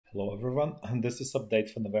Hello everyone, and this is update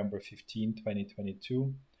for November 15,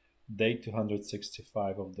 2022, day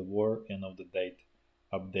 265 of the war and of the date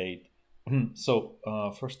update.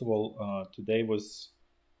 First of all, today was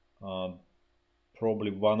uh,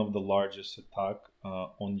 probably one of the largest attack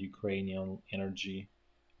on Ukrainian energy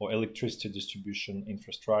or electricity distribution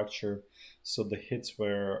infrastructure. So the hits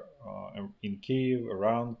were in Kiev,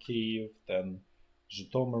 around Kiev, then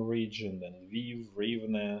Zhytomyr region, then Lviv,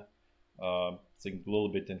 Rivne, I think a little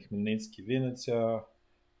bit in Khmelnytsky, Vinnytsia,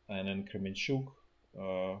 and in Kremenchuk,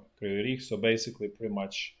 Kryvyi Rih. So basically, pretty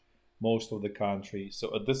much most of the country.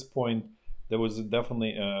 So at this point, there was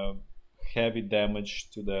definitely heavy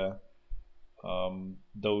damage to the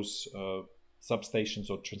those substations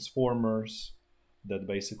or transformers that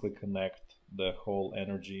basically connect the whole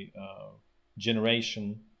energy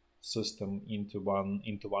generation system into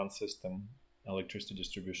one system, electricity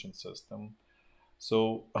distribution system.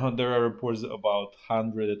 So there are reports about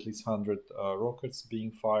 100, at least 100 rockets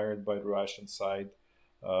being fired by the Russian side.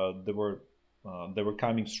 They were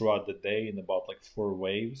coming throughout the day in about like four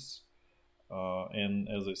waves. And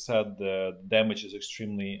as I said, the damage is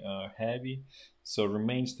extremely heavy. So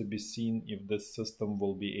remains to be seen if this system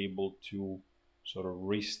will be able to sort of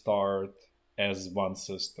restart as one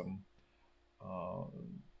system. Uh,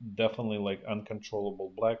 Definitely like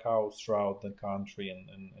uncontrollable blackouts throughout the country and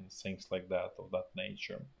things like that of that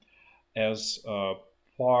nature. As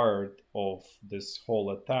part of this whole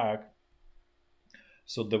attack,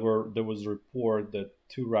 so there was a report that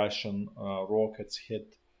two Russian rockets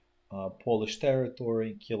hit Polish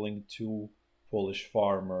territory, killing two Polish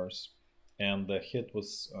farmers, and the hit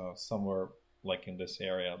was somewhere like in this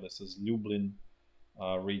area. This is Lublin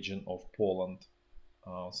region of Poland.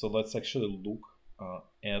 So let's actually look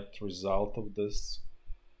at result of this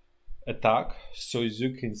attack. So as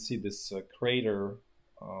you can see, this crater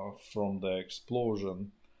from the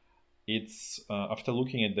explosion. It's after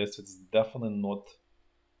looking at this, it's definitely not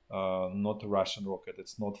a Russian rocket.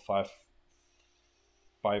 It's not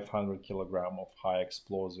 500 kilogram of high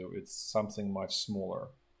explosive. It's something much smaller.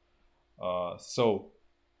 So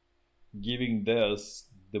giving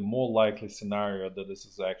this, the more likely scenario that this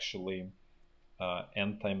is actually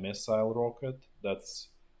anti-missile rocket that's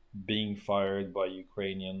being fired by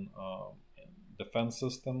Ukrainian defense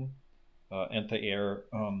system, anti-air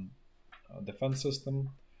defense system,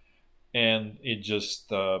 and it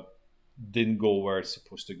just didn't go where it's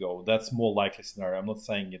supposed to go. That's more likely scenario. I'm not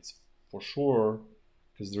saying it's for sure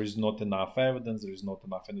because there is not enough evidence, there is not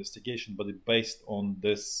enough investigation, but it, based on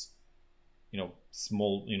this,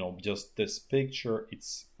 small, just this picture,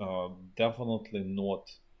 it's definitely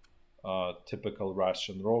not typical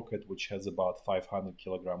Russian rocket, which has about 500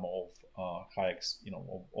 kilogram of of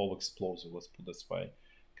explosive. Let's put this way,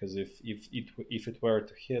 because if it were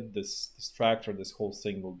to hit this tractor, this whole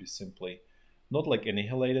thing will be simply not like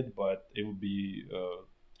annihilated, but it would be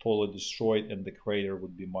totally destroyed, and the crater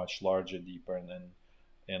would be much larger, deeper,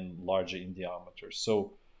 and larger in diameter.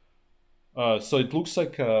 So it looks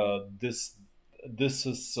like this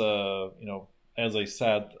is as I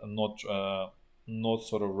said, not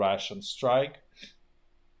sort of Russian strike.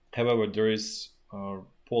 However, there is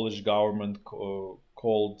Polish government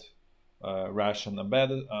called Russian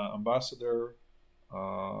ambassador,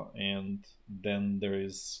 and then there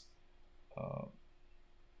is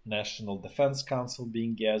National Defense Council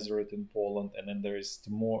being gathered in Poland, and then there is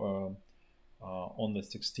more. On the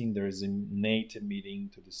 16th, there is a NATO meeting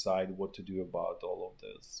to decide what to do about all of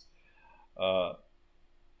this.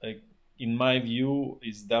 Like, in my view,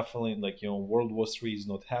 it's definitely like, World War III is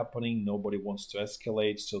not happening. Nobody wants to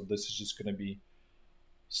escalate, so this is just going to be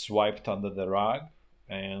swiped under the rug,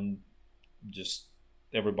 and just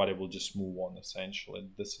everybody will just move on. Essentially,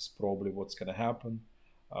 this is probably what's going to happen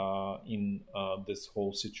in this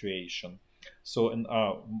whole situation. So, and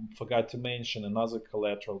forgot to mention another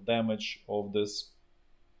collateral damage of this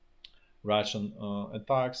Russian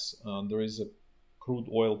attacks. There is a crude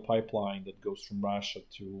oil pipeline that goes from Russia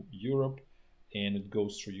to Europe, and it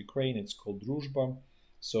goes through Ukraine. It's called Druzhba.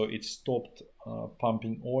 So it stopped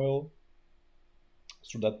pumping oil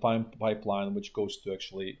through that pipeline, which goes to it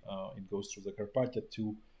goes through the Carpathia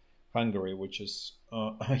to Hungary, which is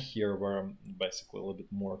here where I'm basically a little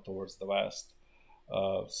bit more towards the west.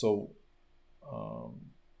 So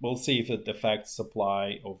we'll see if it affects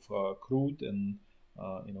supply of crude and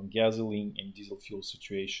gasoline and diesel fuel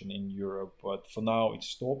situation in Europe. But for now, it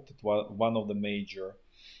stopped. It was one of the major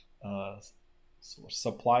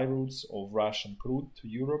supply routes of Russian crude to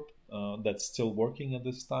Europe that's still working at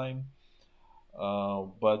this time.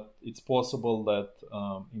 But it's possible that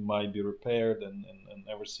it might be repaired, and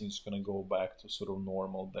everything's going to go back to sort of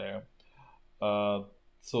normal there.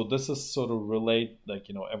 so this is sort of relate, like,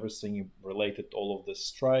 everything related, all of the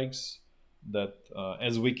strikes that,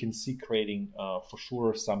 as we can see, creating for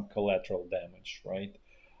sure some collateral damage, right?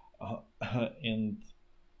 And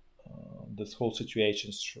this whole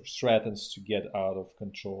situation threatens to get out of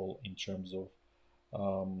control in terms of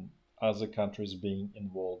other countries being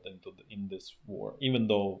involved in this war, even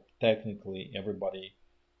though technically everybody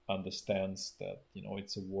understands that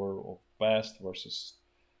it's a war of West versus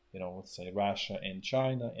let's say Russia and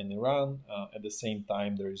China and Iran. At the same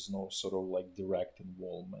time, there is no sort of like direct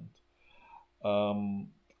involvement. Then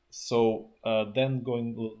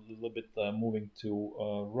going a little bit, moving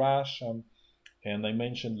to Russia, and I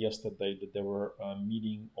mentioned yesterday that there were a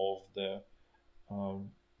meeting of the um,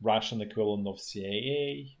 Russian equivalent of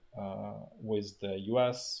CIA with the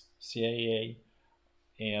US CIA,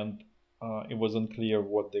 and it was unclear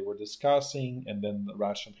what they were discussing. And then the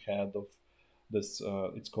Russian head of this,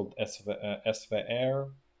 it's called SVR.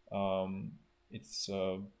 It's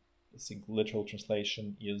I think literal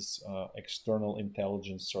translation is external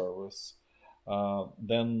intelligence service.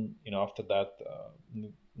 Then after that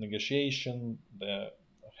negotiation, the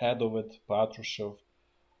head of it, Patrushev,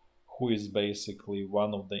 who is basically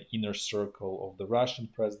one of the inner circle of the Russian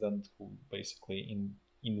president, who basically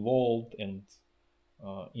involved and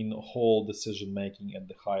in whole decision making at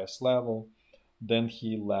the highest level. Then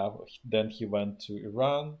he left. Then he went to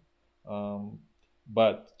Iran.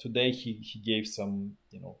 But today he gave some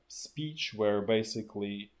speech where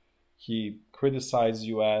basically he criticized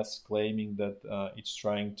U.S., claiming that it's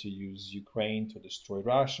trying to use Ukraine to destroy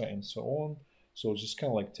Russia and so on. So just kind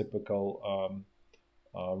of like typical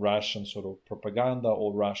Russian sort of propaganda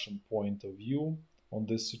or Russian point of view on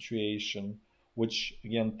this situation, which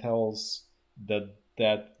again tells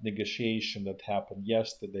that negotiation that happened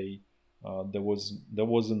yesterday, there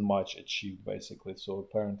wasn't much achieved basically. So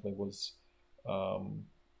apparently it was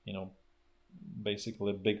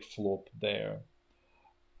basically a big flop there.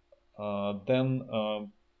 Then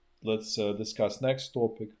let's discuss next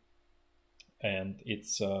topic, and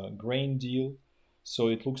it's grain deal. So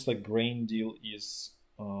it looks like grain deal is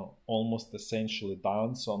almost essentially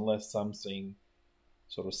done. So unless something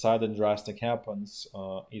sort of sudden drastic happens,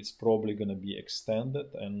 it's probably going to be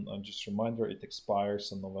extended. And just a reminder, it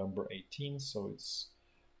expires on November 18th, so it's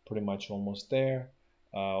pretty much almost there.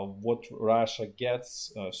 What Russia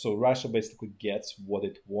gets, so Russia basically gets what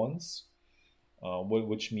it wants,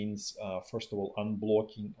 which means, first of all,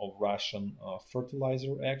 unblocking of Russian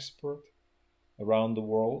fertilizer export around the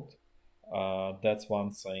world. That's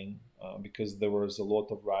one thing, because there was a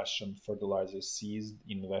lot of Russian fertilizer seized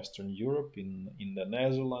in Western Europe, in the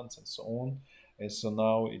Netherlands, and so on. And so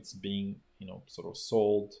now it's being, sort of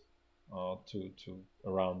sold to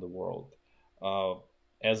around the world.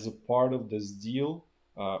 As a part of this deal,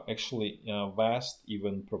 actually, West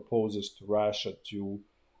even proposes to Russia to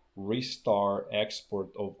restart export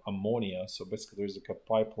of ammonia. So basically, there's like a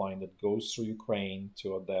pipeline that goes through Ukraine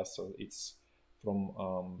to Odessa. It's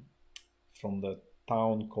from the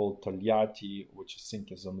town called Tolyatti, which I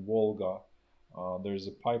think is on Volga. There's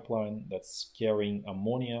a pipeline that's carrying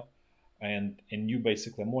ammonia, and new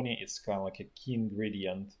basically ammonia is kind of like a key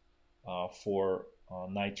ingredient for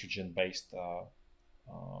nitrogen-based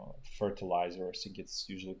fertilizer. I think it's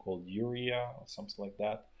usually called urea or something like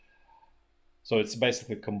that. So it's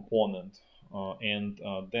basically a component, and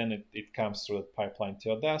then it comes through the pipeline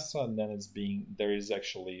to Odessa, and then there is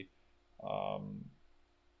actually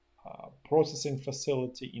processing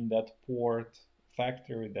facility in that port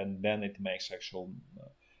factory. Then it makes actual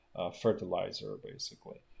fertilizer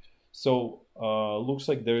basically. So looks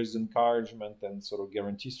like there is encouragement and sort of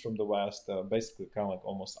guarantees from the West, basically kind of like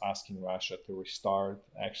almost asking Russia to restart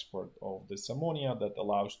export of this ammonia that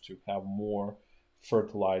allows to have more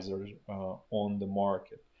fertilizer on the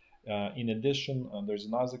market. In addition, there's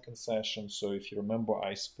another concession. So if you remember,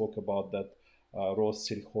 I spoke about that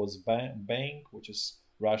Rossельхозbank, which is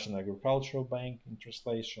Russian Agricultural Bank in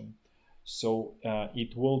translation. So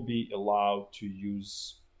it will be allowed to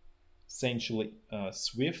use essentially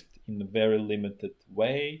SWIFT in a very limited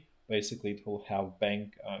way. Basically, it will have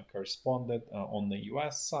bank correspondent on the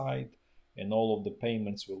US side, and all of the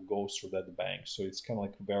payments will go through that bank. So it's kind of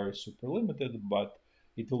like very super limited, but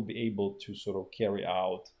it will be able to sort of carry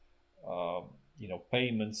out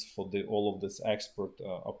payments for all of this export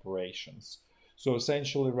operations. So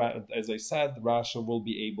essentially, as I said, Russia will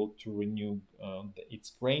be able to renew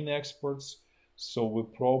its grain exports. So we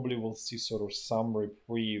probably will see sort of some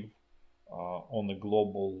reprieve on the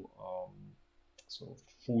global sort of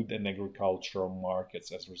food and agricultural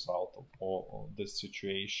markets as a result of all of this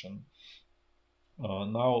situation.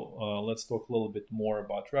 Now let's talk a little bit more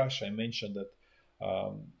about Russia. I mentioned that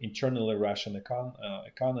internally Russian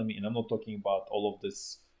economy, and I'm not talking about all of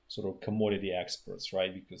this sort of commodity exports,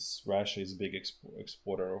 right? Because Russia is a big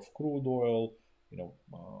exporter of crude oil,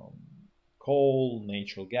 coal,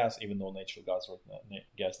 natural gas. Even though natural gas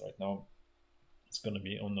right now it's going to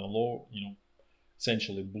be on a low,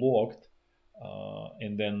 essentially blocked.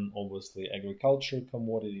 And then obviously agriculture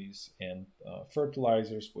commodities and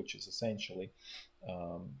fertilizers, which is essentially,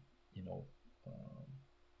 um, you know, uh,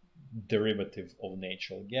 derivative of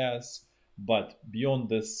natural gas. But beyond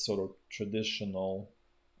this sort of traditional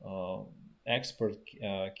uh, export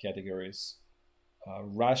categories,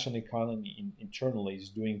 Russian economy internally is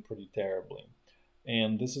doing pretty terribly.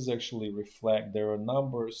 And this is actually reflect, there are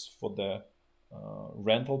numbers for the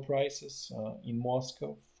rental prices in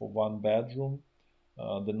Moscow for one bedroom.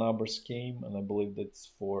 The numbers came, and I believe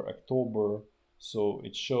that's for October. So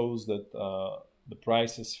it shows that the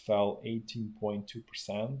prices fell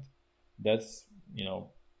 18.2%. That's,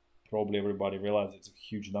 probably everybody realizes it's a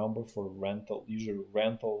huge number for rental. Usually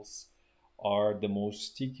rentals are the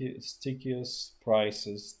most stickiest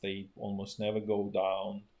prices. They almost never go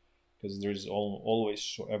down because there's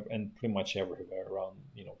always, and pretty much everywhere around,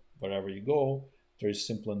 wherever you go, there's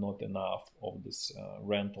simply not enough of this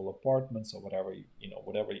rental apartments or whatever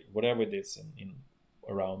it is in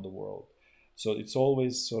around the world. So it's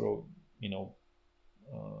always sort of,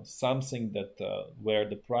 something that where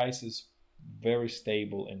the price is very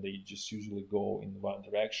stable and they just usually go in one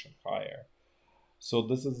direction higher. So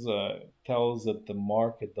this is tells that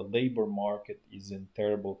the labor market is in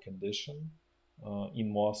terrible condition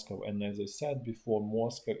in Moscow. And as I said before,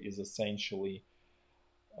 Moscow is essentially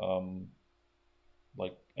um,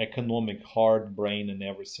 like economic hard brain and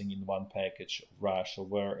everything in one package of Russia,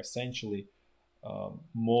 where essentially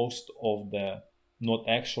most of the not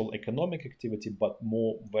actual economic activity, but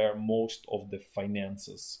more where most of the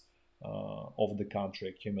finances of the country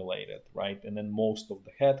accumulated, right? And then most of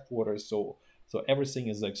the headquarters. So everything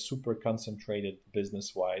is like super concentrated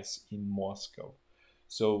business wise in Moscow.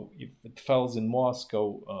 So if it fails in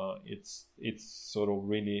Moscow, it's sort of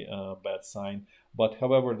really a bad sign. But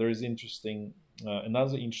however, there is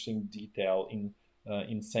another interesting detail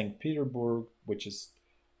in Saint Petersburg, which is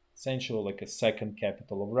essentially like a second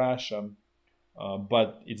capital of Russia,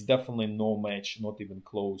 but it's definitely no match, not even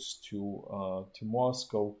close to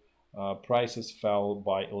Moscow. Prices fell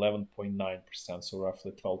by 11.9%, so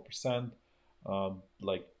roughly 12%,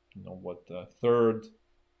 like what third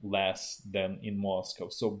less than in Moscow.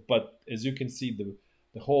 So, but as you can see,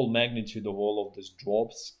 the whole magnitude of all of these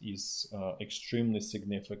drops is extremely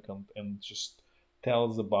significant and just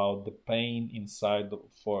tells about the pain inside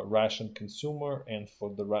for Russian consumer and for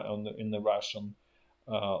in the Russian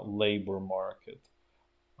labor market.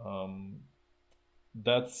 Um,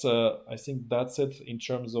 that's I think that's it in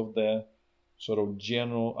terms of the sort of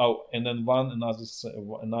general. Oh, and then another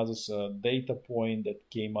data point that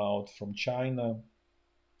came out from China.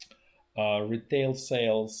 Retail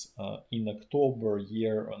sales in October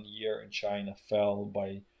year on year in China fell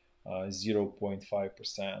by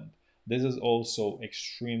 0.5%. This is also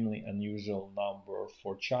extremely unusual number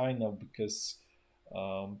for China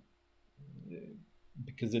um,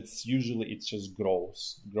 because it's just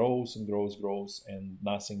grows and grows and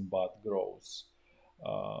nothing but grows.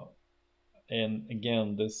 Uh, and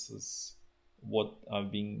again, this is what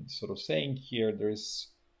I've been sort of saying here. There's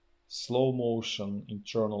slow motion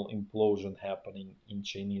internal implosion happening in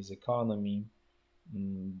Chinese economy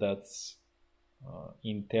that's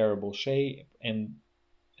in terrible shape. And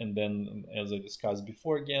then, as I discussed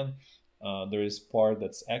before again, there is part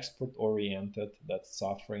that's export oriented that's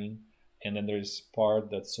suffering, and then there is part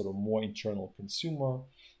that's sort of more internal consumer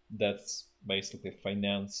that's basically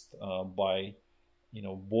financed by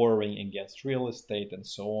borrowing against real estate and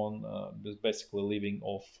so on, basically living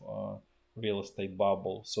off real estate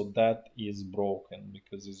bubble. So that is broken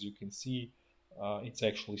because, as you can see, it's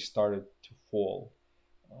actually started to fall.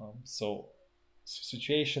 So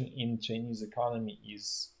situation in Chinese economy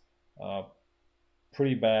is uh,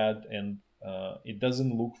 pretty bad, and it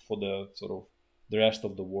doesn't look for the sort of the rest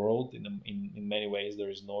of the world. In many ways, there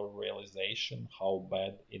is no realization how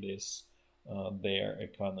bad it is there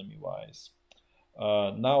economy wise.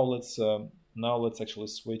 Now let's actually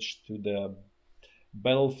switch to the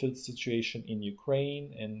battlefield situation in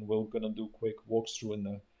Ukraine, and we're gonna do a quick walkthrough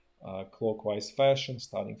in a clockwise fashion,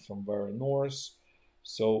 starting from very north.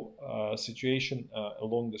 So, situation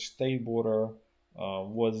along the state border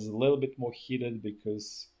was a little bit more heated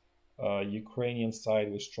because Ukrainian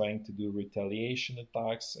side was trying to do retaliation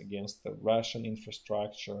attacks against the Russian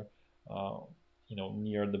infrastructure, uh,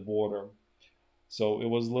 near the border. So it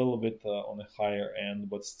was a little bit on the higher end,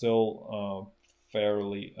 but still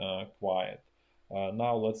fairly quiet.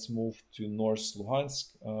 Now let's move to North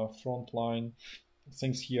Luhansk front line.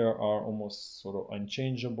 Things here are almost sort of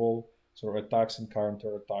unchangeable. Sort of attacks and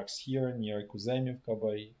counterattacks here near Kuzemivka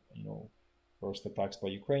by, first attacks by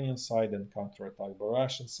Ukrainian side and counterattack by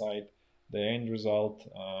Russian side. The end result,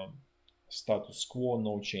 status quo,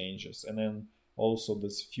 no changes. And then also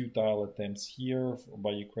this futile attempts here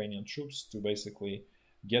by Ukrainian troops to basically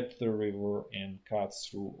get to the river and cut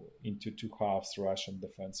through into two halves Russian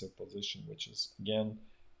defensive position, which is again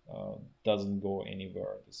doesn't go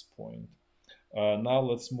anywhere at this point. Now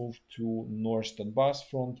let's move to North Donbass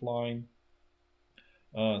front line.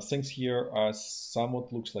 Things here are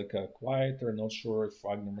somewhat looks like a quieter. Not sure if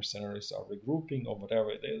Wagner mercenaries are regrouping or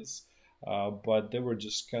whatever it is, but they were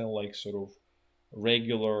just kind of like sort of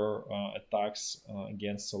regular attacks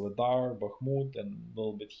against Soledar, Bakhmut, and a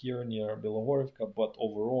little bit here near Belogorivka. But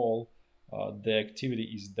overall, the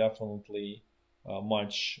activity is definitely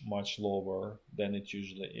much lower than it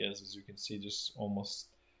usually is. As you can see, just almost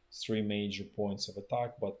three major points of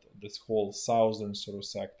attack, but this whole southern sort of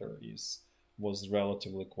sector was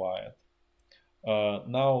relatively quiet.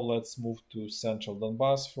 Now let's move to central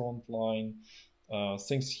Donbass front line.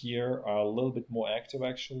 Things here are a little bit more active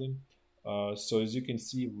actually. So as you can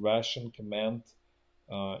see, Russian command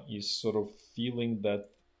is sort of feeling that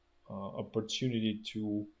opportunity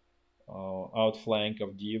to outflank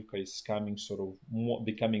Avdiivka is coming sort of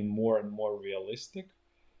becoming more and more realistic.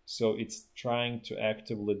 So it's trying to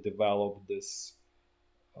actively develop this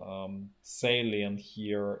salient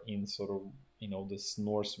here in sort of this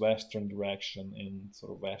northwestern direction in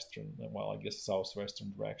sort of western, well, I guess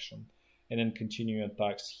southwestern direction, and then continue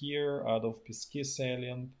attacks here out of Pisky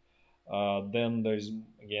salient. Then there's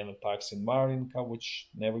again attacks in Marinka, which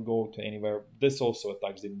never go to anywhere. This also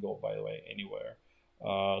attacks didn't go, by the way, anywhere.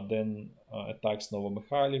 Then attacks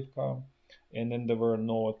Novomikhailivka, and then there were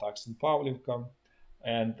no attacks in Pavlivka.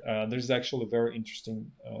 And there's actually a very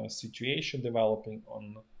interesting situation developing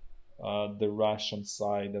on the Russian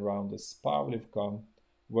side around this Pavlivka,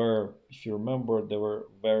 where, if you remember, there were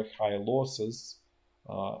very high losses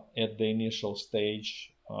at the initial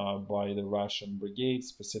stage by the Russian brigades,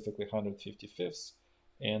 specifically 155th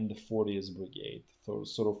and the 40th Brigade. So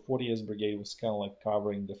sort of 40th Brigade was kind of like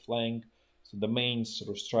covering the flank. So the main sort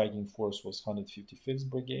of striking force was 155th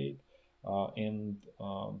Brigade, and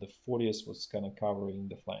the 40th was kind of covering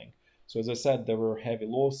the flank. So as I said, there were heavy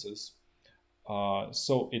losses.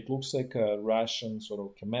 So it looks like a Russian sort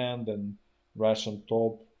of command and Russian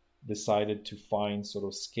top decided to find sort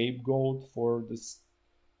of scapegoat for this,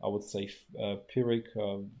 I would say, Pyrrhic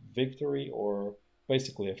victory, or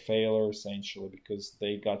basically a failure essentially, because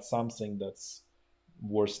they got something that's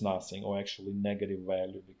worth nothing, or actually negative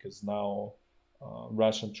value, because now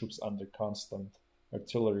Russian troops under constant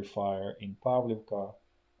artillery fire in Pavlivka,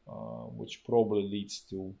 which probably leads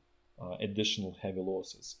to additional heavy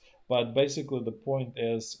losses. But basically the point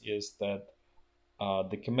is that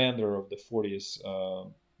the commander of the 40th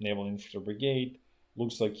Naval Infantry Brigade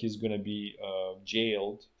looks like he's going to be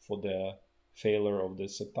jailed for the failure of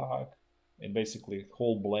this attack, and basically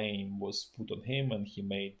whole blame was put on him, and he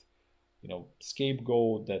made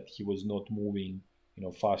scapegoat that he was not moving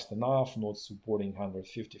fast enough, not supporting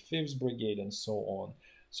 155th Brigade, and so on.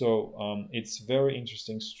 So it's very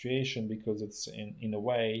interesting situation, because it's in a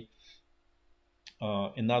way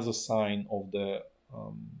another sign of the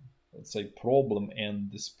let's say problem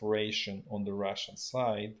and desperation on the Russian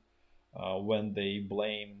side, when they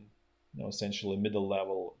blame essentially middle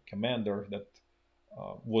level commander that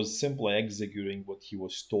was simply executing what he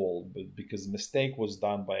was told, but because mistake was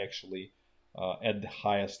done by actually at the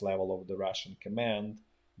highest level of the Russian command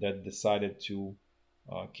that decided to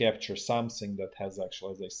capture something that has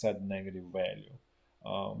actually, as I said, negative value.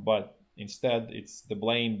 But instead, it's the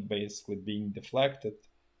blame basically being deflected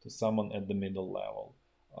to someone at the middle level.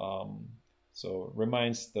 So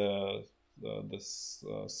reminds the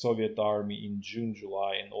Soviet army in June,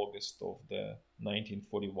 July, and August of the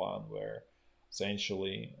 1941, where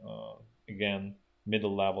essentially, again,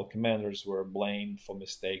 middle level commanders were blamed for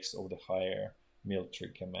mistakes of the higher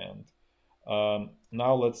military command.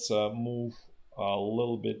 Now let's move a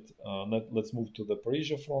little bit, let's move to the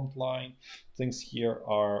Zaporizhya front line. Things here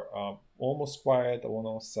are almost quiet, I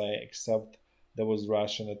want to say, except there was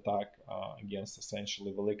Russian attack against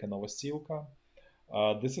essentially Velika Novosilka.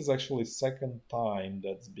 This is actually second time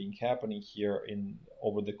that's been happening here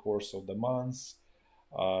over the course of the months.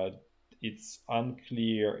 It's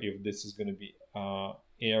unclear if this is going to be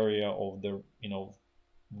area of the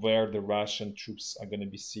where the Russian troops are going to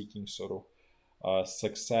be seeking sort of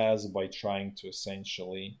success by trying to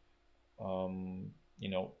essentially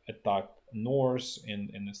attack north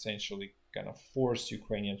and essentially kind of force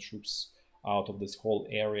Ukrainian troops out of this whole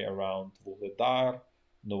area around Vuhledar,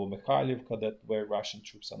 Novomikhailivka, that where Russian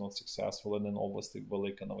troops are not successful, and then obviously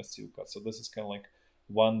Velika Novosilka. So this is kind of like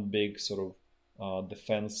one big sort of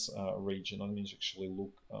defense region. Let me actually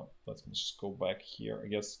look. Let's just go back here. I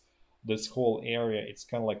guess this whole area, it's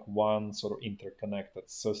kind of like one sort of interconnected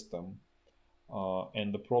system.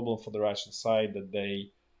 And the problem for the Russian side that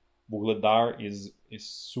Vuhledar is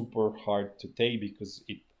super hard to take because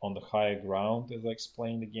it on the higher ground, as I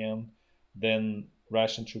explained again. Then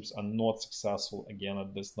Russian troops are not successful again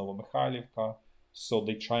at this Novomikhailivka, so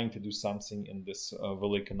they're trying to do something in this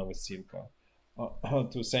Velika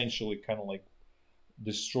Novosilka to essentially kind of like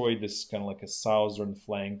destroy this kind of like a southern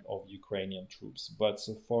flank of Ukrainian troops. But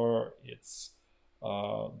so far, it's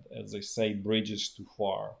as I say, bridges too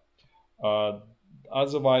far. Uh,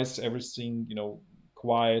 Otherwise, everything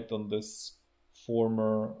quiet on this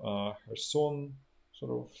former Kherson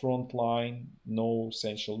sort of front line. No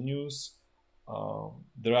essential news.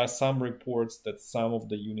 There are some reports that some of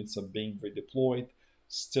the units are being redeployed,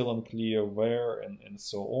 still unclear where and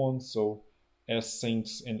so on. So as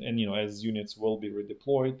things and as units will be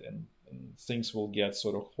redeployed and things will get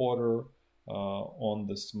sort of hotter on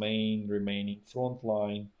this main remaining front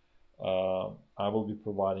line, I will be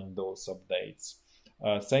providing those updates.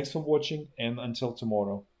 Thanks for watching, and until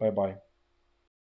tomorrow, bye bye.